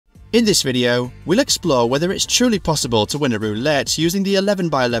In this video, we'll explore whether it's truly possible to win a roulette using the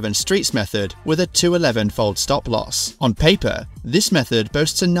 11x11 Streets method with a 211-fold stop loss. On paper, this method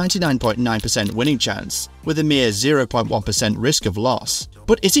boasts a 99.9% winning chance with a mere 0.1% risk of loss.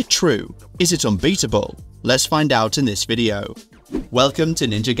 But is it true? Is it unbeatable? Let's find out in this video. Welcome to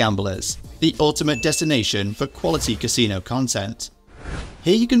Ninja Gamblers, the ultimate destination for quality casino content.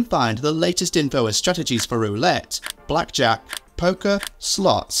 Here you can find the latest info and strategies for roulette, blackjack, poker,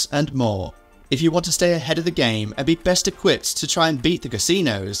 slots, and more. If you want to stay ahead of the game and be best equipped to try and beat the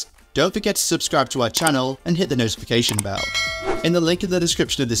casinos, don't forget to subscribe to our channel and hit the notification bell. In the link in the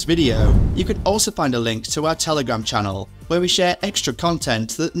description of this video, you can also find a link to our Telegram channel, where we share extra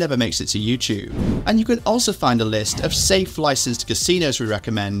content that never makes it to YouTube. And you can also find a list of safe licensed casinos we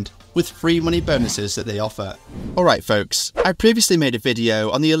recommend, with free money bonuses that they offer. Alright folks, I previously made a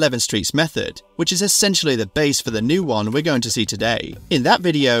video on the 11 Streets method, which is essentially the base for the new one we're going to see today. In that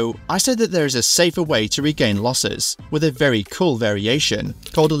video, I said that there is a safer way to regain losses, with a very cool variation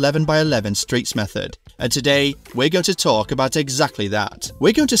called 11x11 Streets method. And today, we're going to talk about exactly that.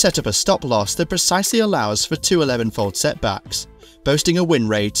 We're going to set up a stop loss that precisely allows for two 11-fold setbacks, boasting a win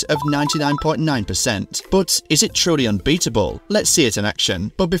rate of 99.9%. But is it truly unbeatable? Let's see it in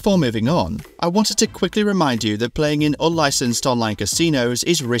action. But before moving on, I wanted to quickly remind you that playing in unlicensed online casinos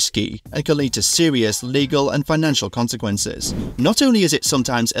is risky and can lead to serious legal and financial consequences. Not only is it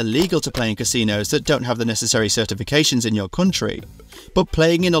sometimes illegal to play in casinos that don't have the necessary certifications in your country, but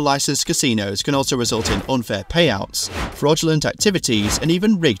playing in unlicensed casinos can also result in unfair payouts, fraudulent activities, and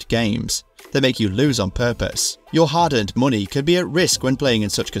even rigged games that make you lose on purpose. Your hard-earned money could be at risk when playing in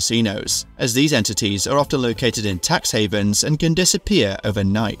such casinos, as these entities are often located in tax havens and can disappear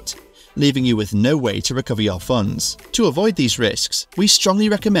overnight, leaving you with no way to recover your funds. To avoid these risks, we strongly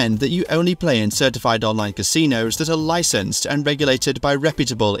recommend that you only play in certified online casinos that are licensed and regulated by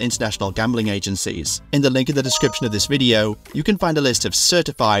reputable international gambling agencies. In the link in the description of this video, you can find a list of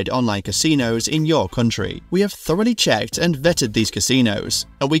certified online casinos in your country. We have thoroughly checked and vetted these casinos,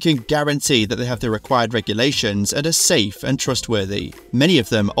 and we can guarantee that they have the required regulations and are safe and trustworthy. Many of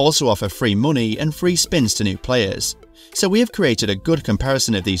them also offer free money and free spins to new players, so we have created a good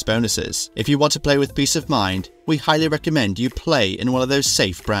comparison of these bonuses. If you want to play with peace of mind, we highly recommend you play in one of those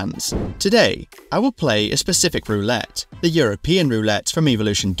safe brands. Today, I will play a specific roulette, the European roulette from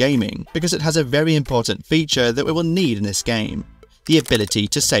Evolution Gaming, because it has a very important feature that we will need in this game: the ability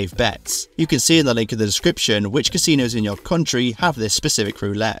to save bets. You can see in the link in the description which casinos in your country have this specific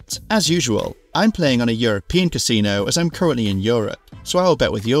roulette. As usual, I'm playing on a European casino as I'm currently in Europe, so I will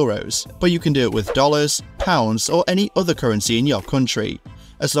bet with euros, but you can do it with dollars, pounds, or any other currency in your country,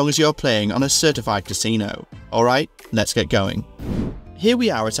 as long as you're playing on a certified casino. Alright, let's get going. Here we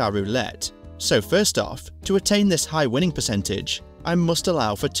are at our roulette. So first off, to attain this high winning percentage, I must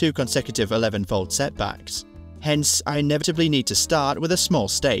allow for two consecutive 11-fold setbacks. Hence, I inevitably need to start with a small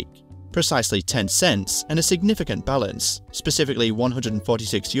stake, precisely 10 cents, and a significant balance, specifically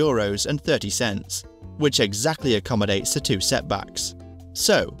 €146 and 30 cents, which exactly accommodates the two setbacks.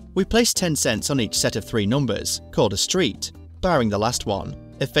 So, we place 10 cents on each set of three numbers, called a street, barring the last one,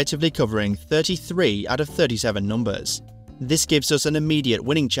 effectively covering 33 out of 37 numbers. This gives us an immediate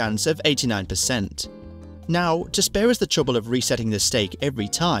winning chance of 89%. Now, to spare us the trouble of resetting the stake every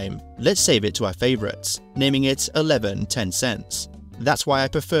time, let's save it to our favourites, naming it 11 10 cents. That's why I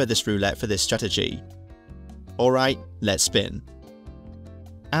prefer this roulette for this strategy. Alright, let's spin.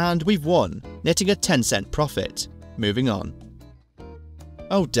 And we've won, netting a 10-cent profit. Moving on.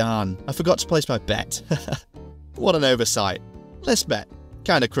 Oh darn, I forgot to place my bet. What an oversight. Let's bet.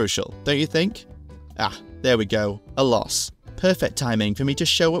 Kinda crucial, don't you think? Ah, there we go, a loss. Perfect timing for me to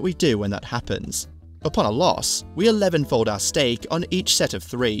show what we do when that happens. Upon a loss, we 11-fold our stake on each set of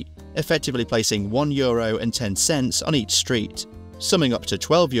three, effectively placing €1 and 10 cents on each street, summing up to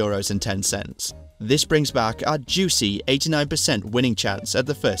 €12 and 10 cents. This brings back our juicy 89% winning chance at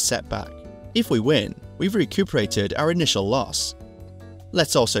the first setback. If we win, we've recuperated our initial loss.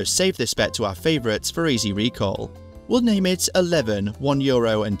 Let's also save this bet to our favourites for easy recall. We'll name it 11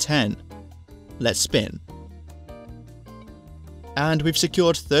 €1 and 10. Let's spin. And we've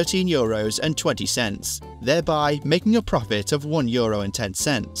secured €13 and 20 cents, thereby making a profit of €1 and 10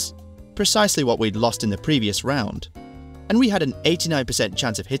 cents, precisely what we'd lost in the previous round. And we had an 89%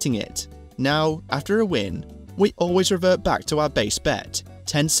 chance of hitting it. Now, after a win, we always revert back to our base bet,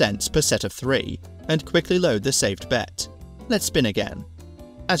 10 cents per set of three, and quickly load the saved bet. Let's spin again.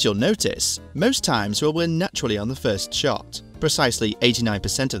 As you'll notice, most times we'll win naturally on the first shot, precisely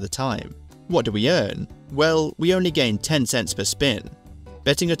 89% of the time. What do we earn? Well, we only gain 10 cents per spin,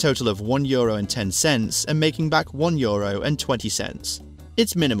 betting a total of €1 and 10 cents and making back €1 and 20 cents.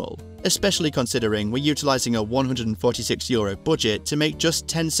 It's minimal, especially considering we're utilising a €146 budget to make just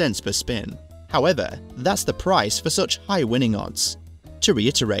 10 cents per spin. However, that's the price for such high winning odds. To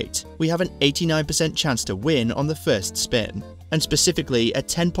reiterate, we have an 89% chance to win on the first spin, and specifically a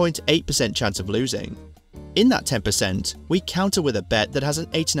 10.8% chance of losing. In that 10%, we counter with a bet that has an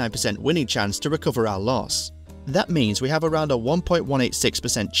 89% winning chance to recover our loss. That means we have around a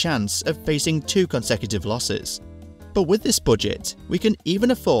 1.186% chance of facing 2 consecutive losses. But with this budget, we can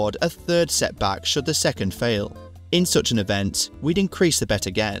even afford a third setback should the second fail. In such an event, we'd increase the bet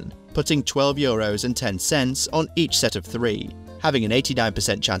again, putting €12.10 on each set of 3, having an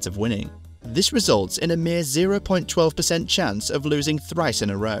 89% chance of winning. This results in a mere 0.12% chance of losing thrice in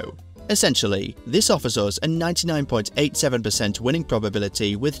a row. Essentially, this offers us a 99.87% winning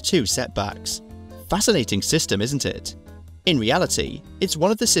probability with 2 setbacks. Fascinating system, isn't it? In reality, it's one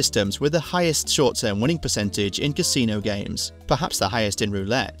of the systems with the highest short-term winning percentage in casino games, perhaps the highest in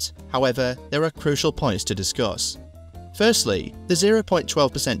roulette. However, there are crucial points to discuss. Firstly, the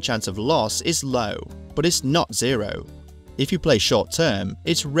 0.12% chance of loss is low, but it's not zero. If you play short-term,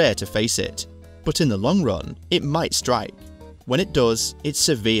 it's rare to face it, but in the long run, it might strike. When it does, it's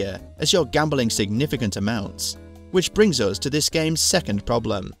severe, as you're gambling significant amounts. Which brings us to this game's second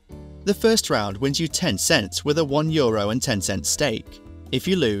problem. The first round wins you 10 cents with a €1.10 stake. If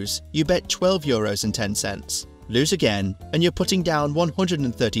you lose, you bet €12.10. Lose again, and you're putting down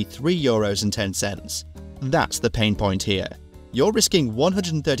 €133.10. That's the pain point here. You're risking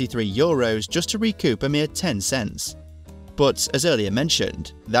 €133 just to recoup a mere 10 cents. But as earlier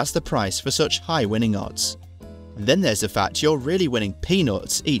mentioned, that's the price for such high winning odds. Then there's the fact you're really winning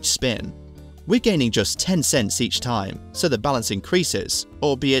peanuts each spin. We're gaining just 10 cents each time, so the balance increases,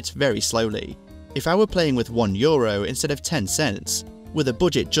 albeit very slowly. If I were playing with €1 instead of 10 cents, with a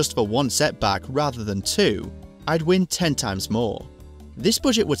budget just for 1 setback rather than 2, I'd win 10 times more. This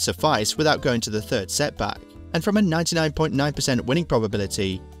budget would suffice without going to the third setback, and from a 99.9% winning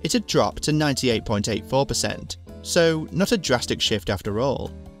probability, it'd drop to 98.84%, so not a drastic shift after all.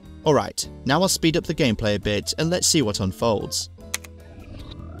 Alright, now I'll speed up the gameplay a bit and let's see what unfolds.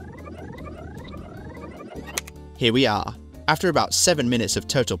 Here we are. After about 7 minutes of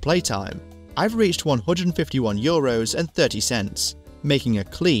total playtime, I've reached €151.30, making a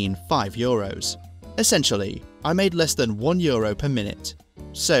clean €5. Essentially, I made less than €1 per minute.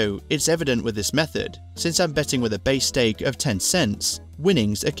 So, it's evident with this method, since I'm betting with a base stake of 10 cents,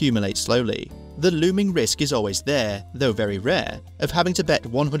 winnings accumulate slowly. The looming risk is always there, though very rare, of having to bet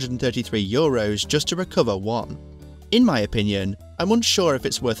 €133 just to recover 1. In my opinion, I'm unsure if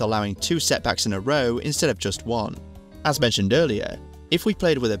it's worth allowing 2 setbacks in a row instead of just 1. As mentioned earlier, if we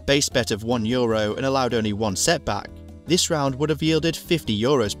played with a base bet of €1 and allowed only 1 setback, this round would have yielded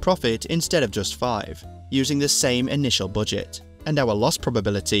 €50 profit instead of just 5, using the same initial budget, and our loss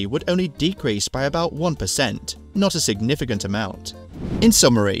probability would only decrease by about 1%, not a significant amount. In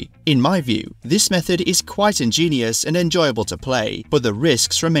summary, in my view, this method is quite ingenious and enjoyable to play, but the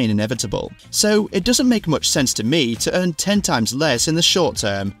risks remain inevitable. So it doesn't make much sense to me to earn 10 times less in the short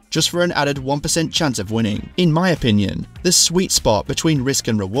term just for an added 1% chance of winning. In my opinion, the sweet spot between risk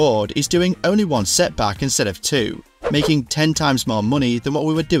and reward is doing only 1 setback instead of 2, making 10 times more money than what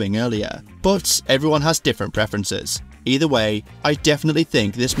we were doing earlier. But everyone has different preferences. Either way, I definitely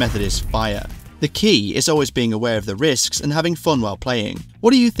think this method is fire. The key is always being aware of the risks and having fun while playing.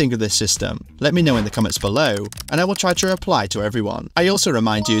 What do you think of this system? Let me know in the comments below, and I will try to reply to everyone. I also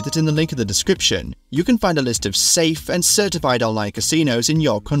remind you that in the link in the description, you can find a list of safe and certified online casinos in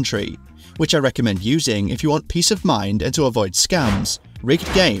your country, which I recommend using if you want peace of mind and to avoid scams,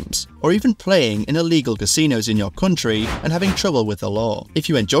 rigged games, or even playing in illegal casinos in your country and having trouble with the law. If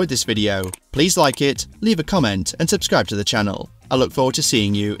you enjoyed this video, please like it, leave a comment, and subscribe to the channel. I look forward to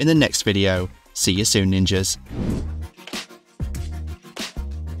seeing you in the next video. See you soon, ninjas.